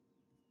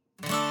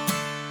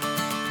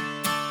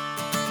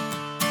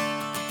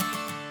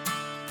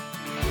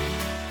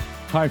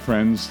Hi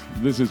friends,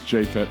 this is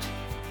Japhet.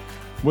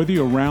 Whether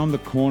you're around the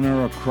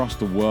corner or across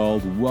the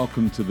world,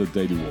 welcome to the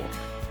Daily Walk.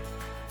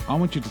 I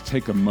want you to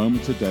take a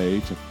moment today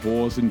to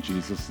pause in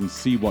Jesus and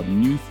see what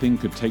new thing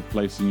could take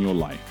place in your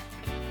life.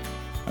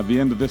 At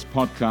the end of this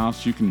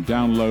podcast, you can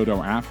download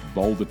our app,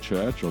 Boulder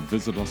Church, or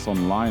visit us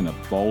online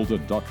at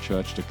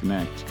boulder.church to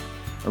connect.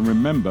 And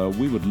remember,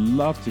 we would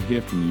love to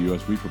hear from you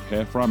as we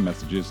prepare for our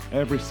messages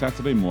every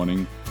Saturday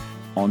morning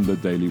on the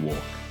Daily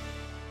Walk.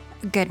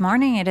 Good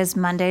morning. It is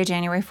Monday,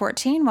 January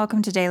 14.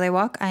 Welcome to Daily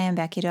Walk. I am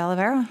Becky de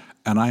Oliveira.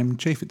 And I'm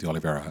Japhet de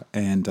Oliveira.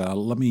 And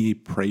let me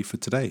pray for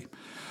today.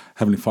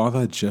 Heavenly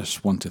Father, I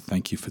just want to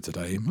thank you for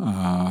today.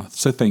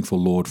 So thankful,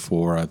 Lord,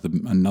 for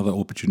another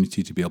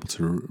opportunity to be able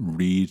to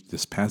read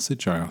this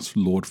passage. I ask,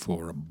 Lord,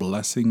 for a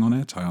blessing on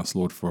it. I ask,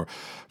 Lord, for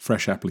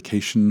fresh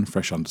application,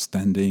 fresh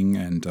understanding.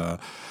 And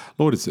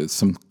Lord, it's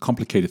some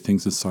complicated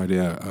things inside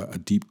here, a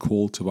deep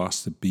call to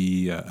us to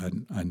be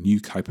a new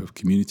type of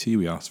community.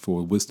 We ask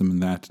for wisdom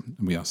in that. And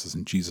we ask this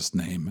in Jesus'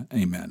 name.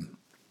 Amen.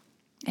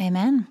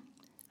 Amen.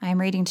 I'm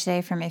reading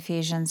today from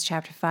Ephesians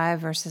chapter 5,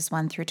 verses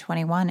 1 through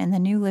 21 in the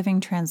New Living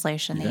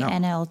Translation, the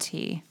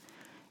NLT.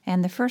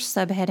 And the first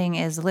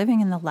subheading is Living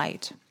in the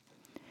Light.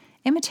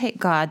 Imitate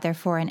God,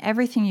 therefore, in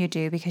everything you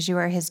do, because you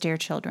are His dear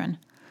children.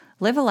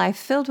 Live a life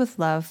filled with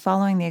love,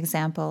 following the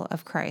example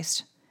of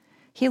Christ.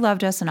 He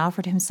loved us and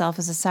offered Himself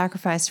as a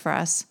sacrifice for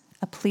us,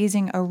 a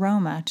pleasing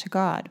aroma to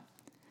God.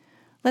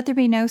 Let there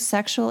be no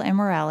sexual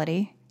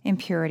immorality,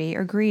 impurity,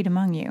 or greed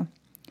among you.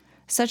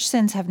 Such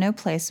sins have no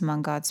place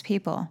among God's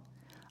people.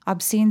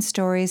 Obscene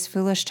stories,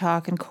 foolish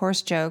talk, and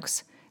coarse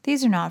jokes,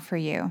 these are not for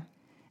you.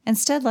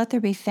 Instead, let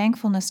there be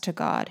thankfulness to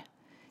God.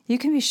 You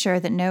can be sure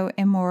that no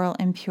immoral,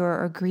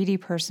 impure, or greedy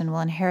person will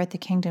inherit the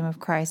kingdom of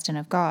Christ and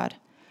of God.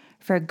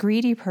 For a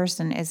greedy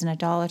person is an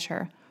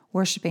idolater,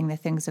 worshiping the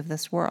things of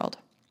this world.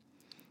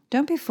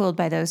 Don't be fooled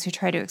by those who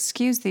try to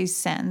excuse these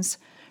sins,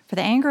 for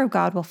the anger of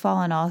God will fall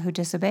on all who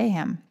disobey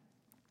Him.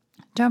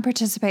 Don't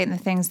participate in the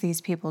things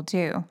these people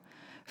do.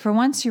 For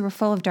once you were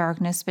full of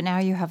darkness, but now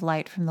you have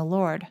light from the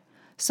Lord.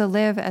 So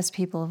live as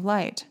people of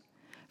light.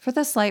 For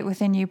this light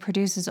within you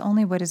produces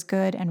only what is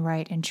good and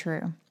right and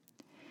true.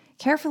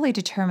 Carefully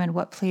determine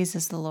what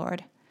pleases the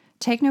Lord.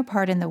 Take no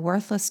part in the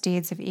worthless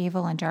deeds of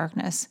evil and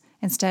darkness.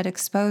 Instead,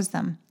 expose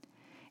them.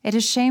 It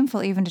is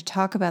shameful even to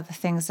talk about the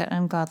things that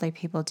ungodly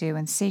people do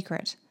in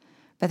secret.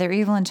 But their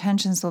evil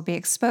intentions will be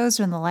exposed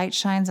when the light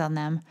shines on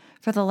them,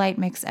 for the light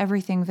makes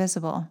everything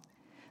visible.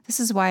 This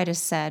is why it is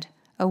said,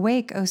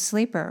 "Awake, O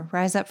sleeper,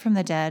 rise up from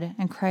the dead,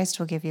 and Christ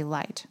will give you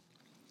light."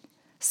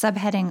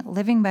 Subheading,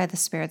 Living by the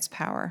Spirit's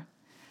Power.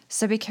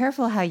 So be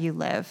careful how you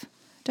live.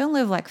 Don't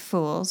live like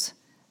fools,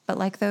 but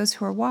like those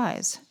who are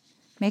wise.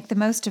 Make the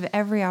most of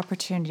every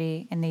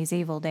opportunity in these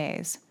evil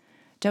days.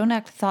 Don't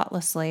act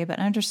thoughtlessly, but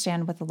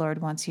understand what the Lord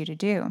wants you to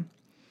do.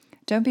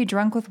 Don't be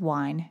drunk with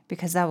wine,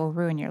 because that will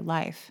ruin your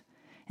life.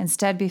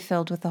 Instead, be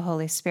filled with the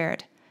Holy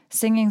Spirit,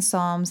 singing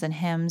psalms and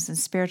hymns and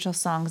spiritual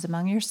songs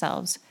among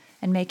yourselves,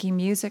 and making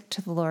music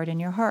to the Lord in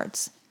your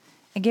hearts.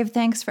 And give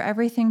thanks for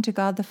everything to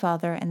God the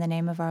Father in the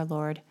name of our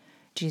Lord,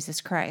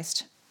 Jesus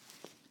Christ.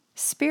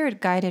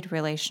 Spirit-guided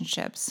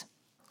relationships,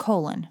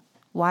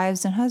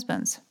 wives and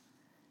husbands.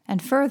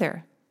 And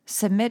further,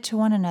 submit to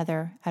one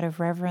another out of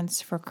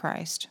reverence for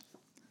Christ.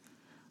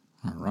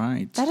 All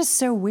right. That is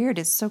so weird.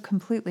 It's so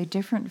completely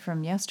different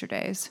from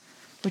yesterday's,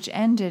 which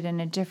ended in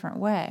a different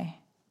way.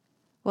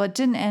 Well, it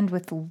didn't end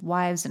with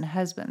wives and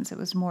husbands. It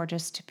was more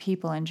just to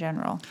people in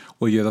general.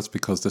 Well, yeah, that's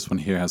because this one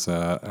here has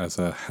a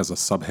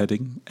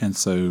subheading, and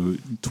so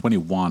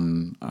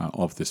 21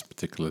 of this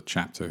particular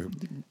chapter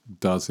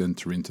does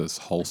enter into this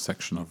whole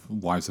section of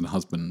wives and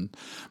husband.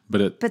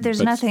 But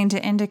there's nothing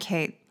to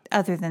indicate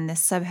other than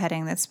this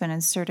subheading that's been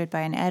inserted by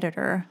an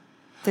editor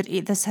that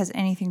this has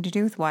anything to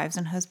do with wives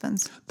and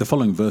husbands. The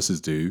following verses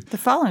do. The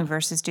following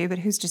verses do, but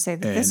who's to say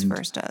that this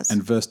verse does?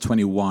 And verse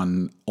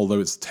 21, although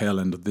it's the tail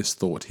end of this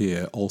thought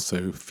here,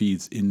 also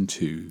feeds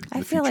into the I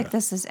feel future. like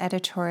this is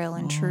editorial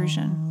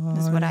intrusion,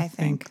 is what I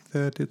think. I think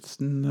that it's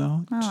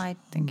not. Well, I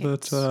think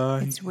it's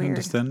weird. I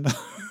understand.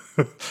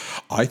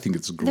 I think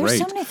it's great. There's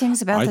so many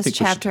things about this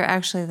chapter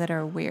actually that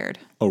are weird.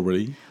 Oh,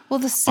 really? Well,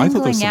 the I thought there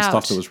singling was some out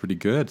stuff that was really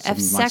good. of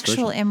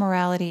sexual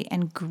immorality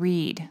and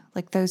greed,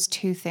 like those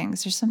two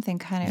things. There's something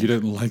kind of... You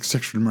don't like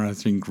sexual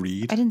immorality and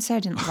greed? I didn't say I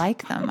didn't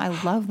like them. I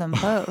love them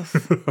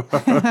both.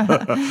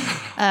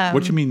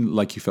 What do you mean,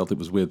 like you felt it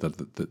was weird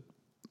that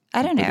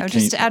I don't know.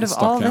 Just out of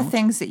all the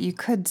things that you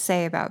could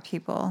say about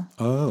people,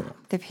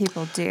 that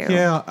people do.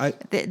 Yeah,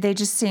 they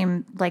just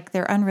seem like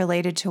they're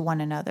unrelated to one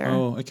another.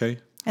 Oh, okay.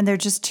 And they're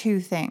just two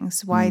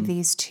things. Why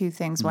these two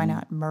things? Why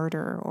not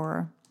murder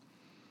or,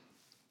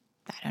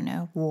 I don't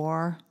know,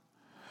 war?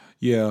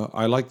 Yeah,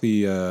 I like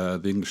the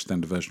English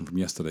Standard Version from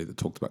yesterday that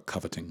talked about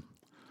coveting.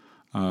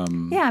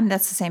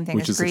 That's the same thing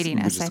as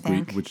greediness, I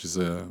think. Which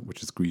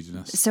is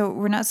greediness. So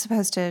we're not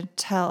supposed to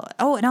tell...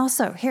 Oh, and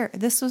also, here,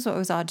 this was what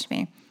was odd to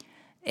me.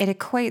 It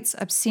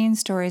equates obscene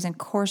stories and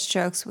coarse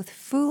jokes with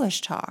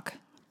foolish talk.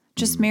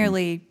 Just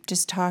merely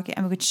just talking,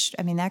 which,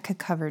 that could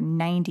cover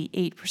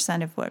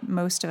 98% of what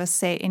most of us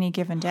say any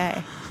given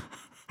day.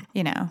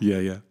 Yeah.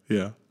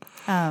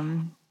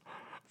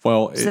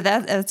 Well, So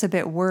that's a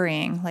bit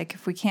worrying. Like,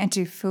 if we can't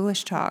do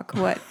foolish talk,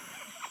 what?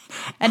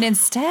 And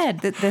instead,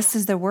 this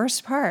is the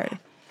worst part.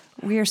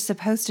 We are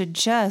supposed to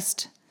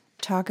just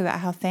talk about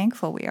how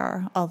thankful we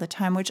are all the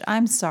time, which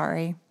I'm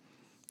sorry,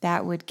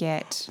 that would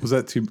get...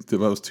 That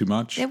was too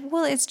much?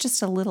 It's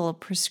just a little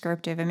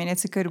prescriptive. I mean,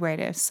 it's a good way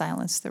to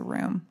silence the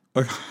room.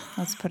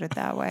 Let's put it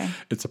that way.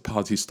 It's a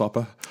party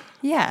stopper?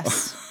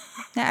 Yes.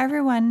 Now,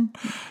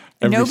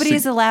 nobody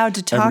is allowed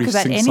to talk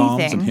about anything.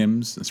 Psalms and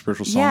hymns and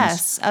spiritual songs?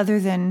 Yes, other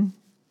than...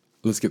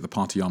 Let's get the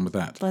party on with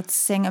that. Let's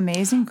sing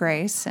Amazing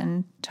Grace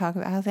and talk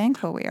about how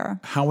thankful we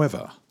are.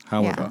 However...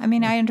 Yeah, I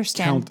mean, I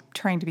understand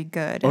trying to be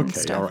good and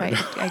stuff. Right.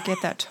 I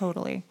get that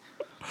totally.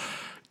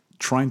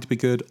 Trying to be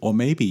good, or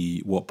maybe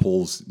what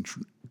Paul's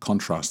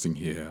contrasting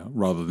here,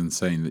 rather than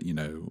saying that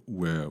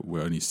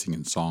we're only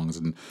singing songs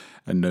and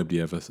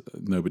nobody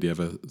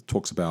ever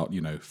talks about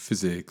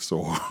physics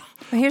or. Well,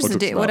 here's the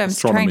deal. What I'm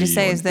trying to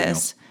say is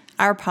this: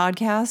 our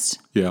podcast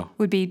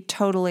would be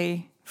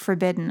totally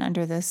forbidden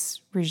under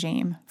this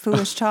regime.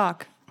 Foolish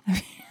talk.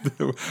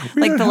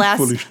 Like the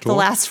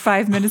last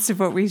 5 minutes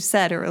of what we've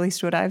said, or at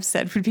least what I've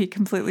said, would be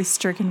completely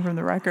stricken from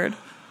the record.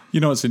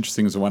 What's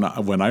interesting is when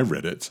I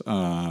read it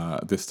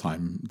this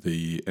time,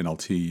 the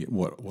NLT,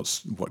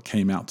 what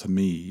came out to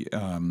me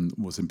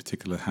was in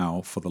particular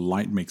how for the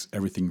light makes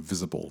everything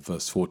visible,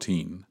 verse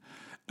 14.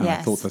 And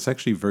I thought that's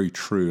actually very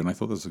true, and I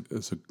thought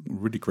there's a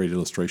really great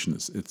illustration.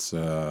 It's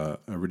a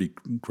really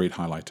great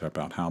highlighter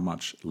about how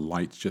much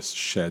light just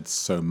sheds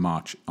so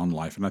much on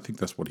life, and I think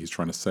that's what he's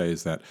trying to say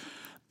is that.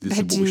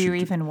 Do you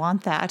even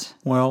want that?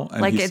 Well,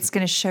 it's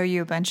going to show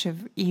you a bunch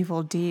of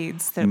evil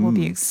deeds that will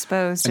be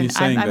exposed. And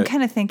I'm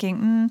kind of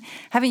thinking,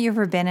 haven't you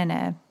ever been in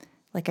a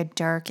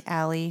dark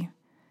alley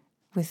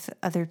with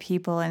other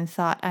people and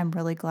thought, I'm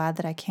really glad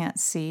that I can't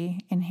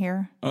see in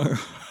here? No.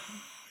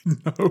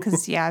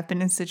 Because, I've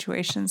been in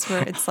situations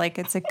where it's like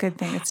it's a good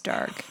thing it's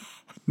dark.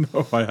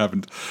 No, I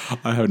haven't.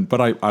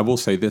 But I will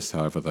say this,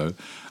 however, though.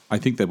 I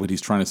think that what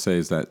he's trying to say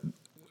is that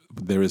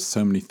there is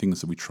so many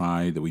things that we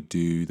try, that we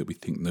do, that we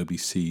think nobody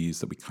sees,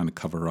 that we kind of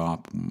cover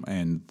up,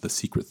 and the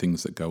secret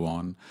things that go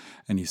on.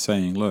 And he's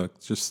saying, look,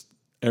 just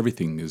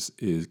everything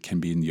can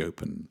be in the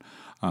open.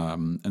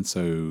 And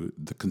so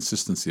the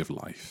consistency of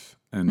life.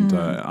 And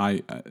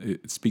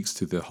it speaks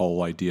to the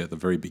whole idea at the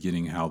very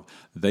beginning, how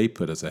they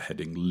put as a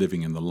heading,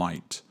 living in the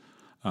light.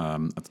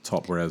 At the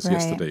top, whereas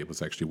yesterday it was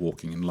actually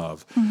walking in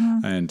love.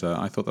 Mm-hmm. And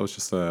I thought that was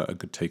just a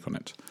good take on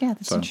it. Yeah,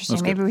 that's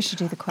interesting. Maybe we should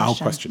do the question. Our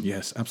question,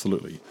 yes,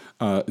 absolutely,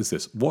 is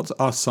this. What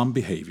are some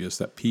behaviors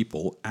that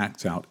people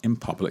act out in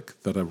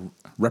public that are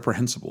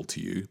reprehensible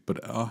to you,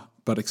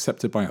 but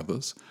accepted by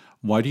others?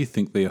 Why do you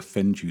think they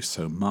offend you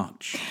so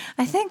much?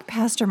 I think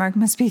Pastor Mark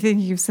must be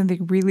thinking of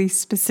something really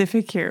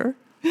specific here.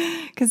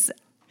 Because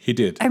he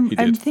did.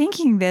 I'm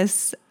thinking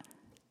this...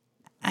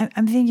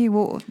 I'm thinking,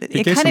 well,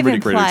 it kind of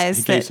implies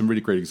he gave some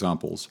really great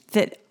examples.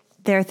 That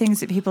there are things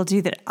that people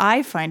do that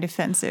I find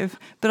offensive,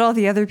 but all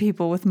the other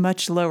people with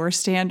much lower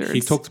standards he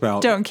talked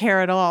about don't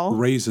care at all.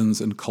 Raisins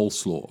and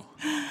coleslaw.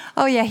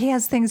 Oh, yeah, he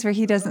has things where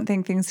he doesn't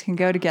think things can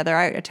go together.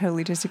 I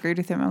totally disagreed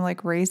with him. I'm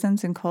like,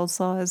 raisins and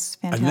coleslaw is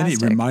fantastic. And then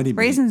it reminded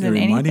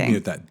me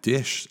of that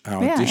dish,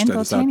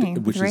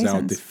 which is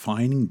our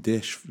defining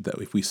dish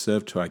that if we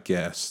serve to our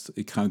guests,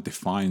 it kind of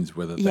defines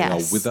whether they are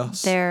with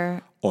us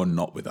or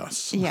not with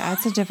us. Yeah,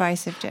 it's a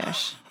divisive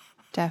dish.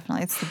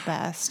 Definitely, it's the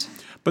best.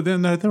 But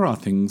then there are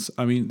things,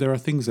 there are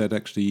things that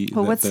actually...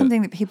 Well, what's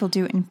something that people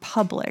do in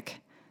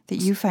public that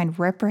you find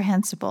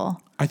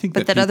reprehensible, I think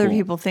but that other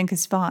people think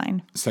is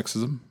fine?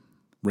 Sexism,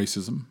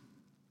 racism.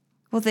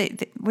 Well,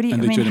 what do you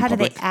mean? How do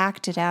they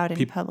act it out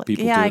in public?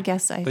 Yeah, I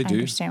guess I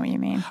understand what you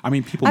mean.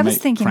 People. I was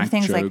thinking of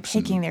things like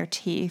picking their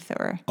teeth,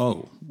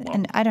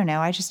 and I don't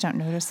know. I just don't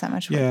notice that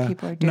much what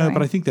people are doing. No,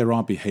 but I think there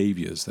are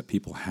behaviors that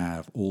people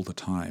have all the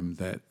time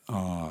that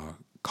are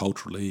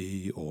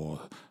culturally or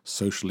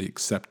socially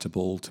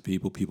acceptable to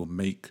people. People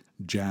make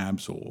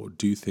jabs or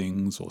do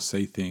things or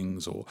say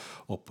things or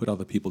put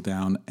other people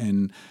down,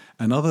 and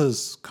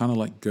others kind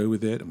of go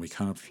with it, and we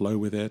kind of flow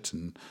with it,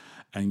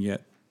 and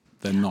yet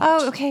they're not.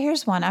 Oh, okay,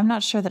 here's one. I'm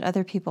not sure that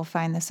other people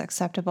find this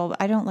acceptable,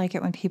 but I don't like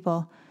it when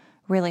people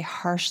really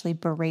harshly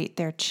berate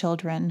their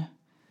children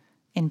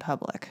in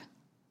public.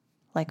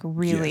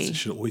 Really. Yes, it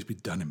should always be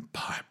done in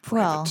private.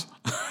 Well,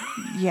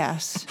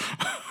 yes,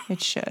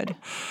 it should.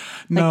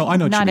 No, I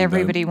know. Not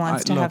everybody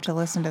wants to have to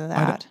listen to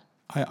that.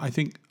 I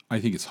think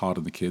it's hard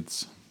on the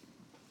kids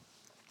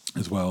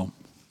as well.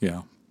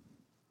 Yeah.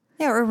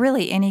 Yeah, or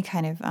really any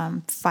kind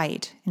of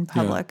fight in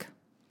public.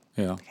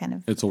 Yeah.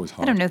 It's always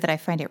hard. I don't know that I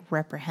find it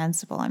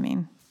reprehensible.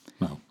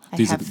 No.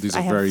 These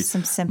are very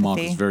some sympathy. Mark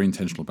is very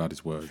intentional about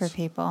his words for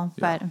people,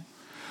 yeah. But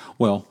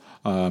well.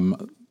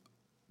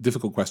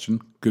 Difficult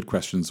question, good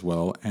question as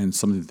well, and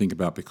something to think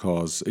about,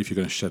 because if you're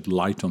going to shed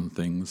light on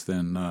things,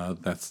 then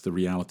that's the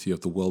reality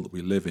of the world that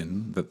we live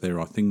in, that there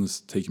are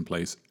things taking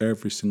place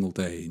every single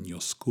day in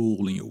your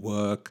school, in your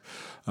work,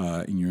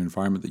 in your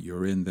environment that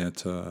you're in,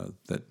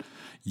 that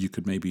you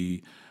could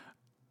maybe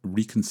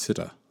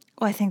reconsider.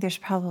 Well, I think there's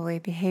probably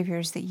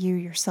behaviors that you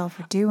yourself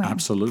are doing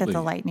Absolutely. that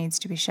the light needs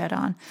to be shed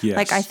on. Yes.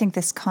 Like, I think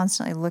this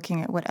constantly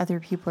looking at what other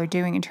people are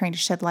doing and trying to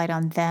shed light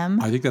on them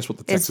I think that's what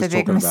the text is is the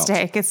big talking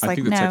mistake. about. It's I like,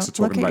 think the no, text is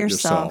look talking at about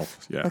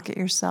yourself. Yeah. Look at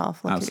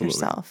yourself. Look Absolutely. at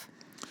yourself.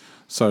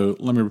 So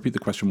let me repeat the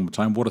question one more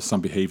time. What are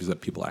some behaviors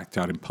that people act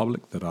out in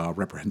public that are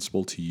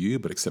reprehensible to you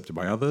but accepted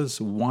by others?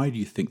 Why do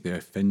you think they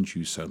offend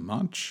you so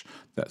much?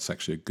 That's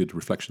actually a good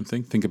reflection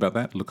thing. Think about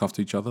that. Look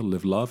after each other.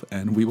 Live love.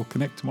 And we will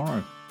connect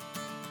tomorrow.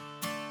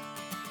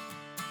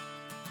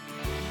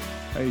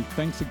 Hey,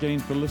 thanks again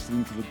for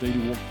listening to the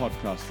Daily Walk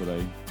podcast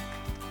today.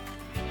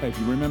 Hey, if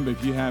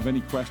you have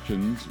any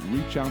questions,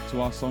 reach out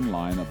to us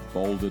online at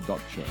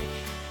boulder.church.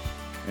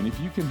 And if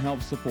you can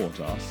help support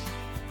us,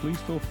 please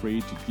feel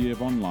free to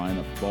give online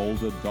at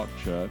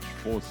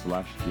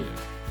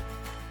boulder.church/give.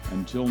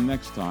 Until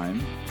next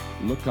time,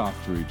 look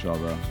after each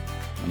other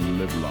and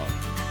live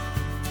love.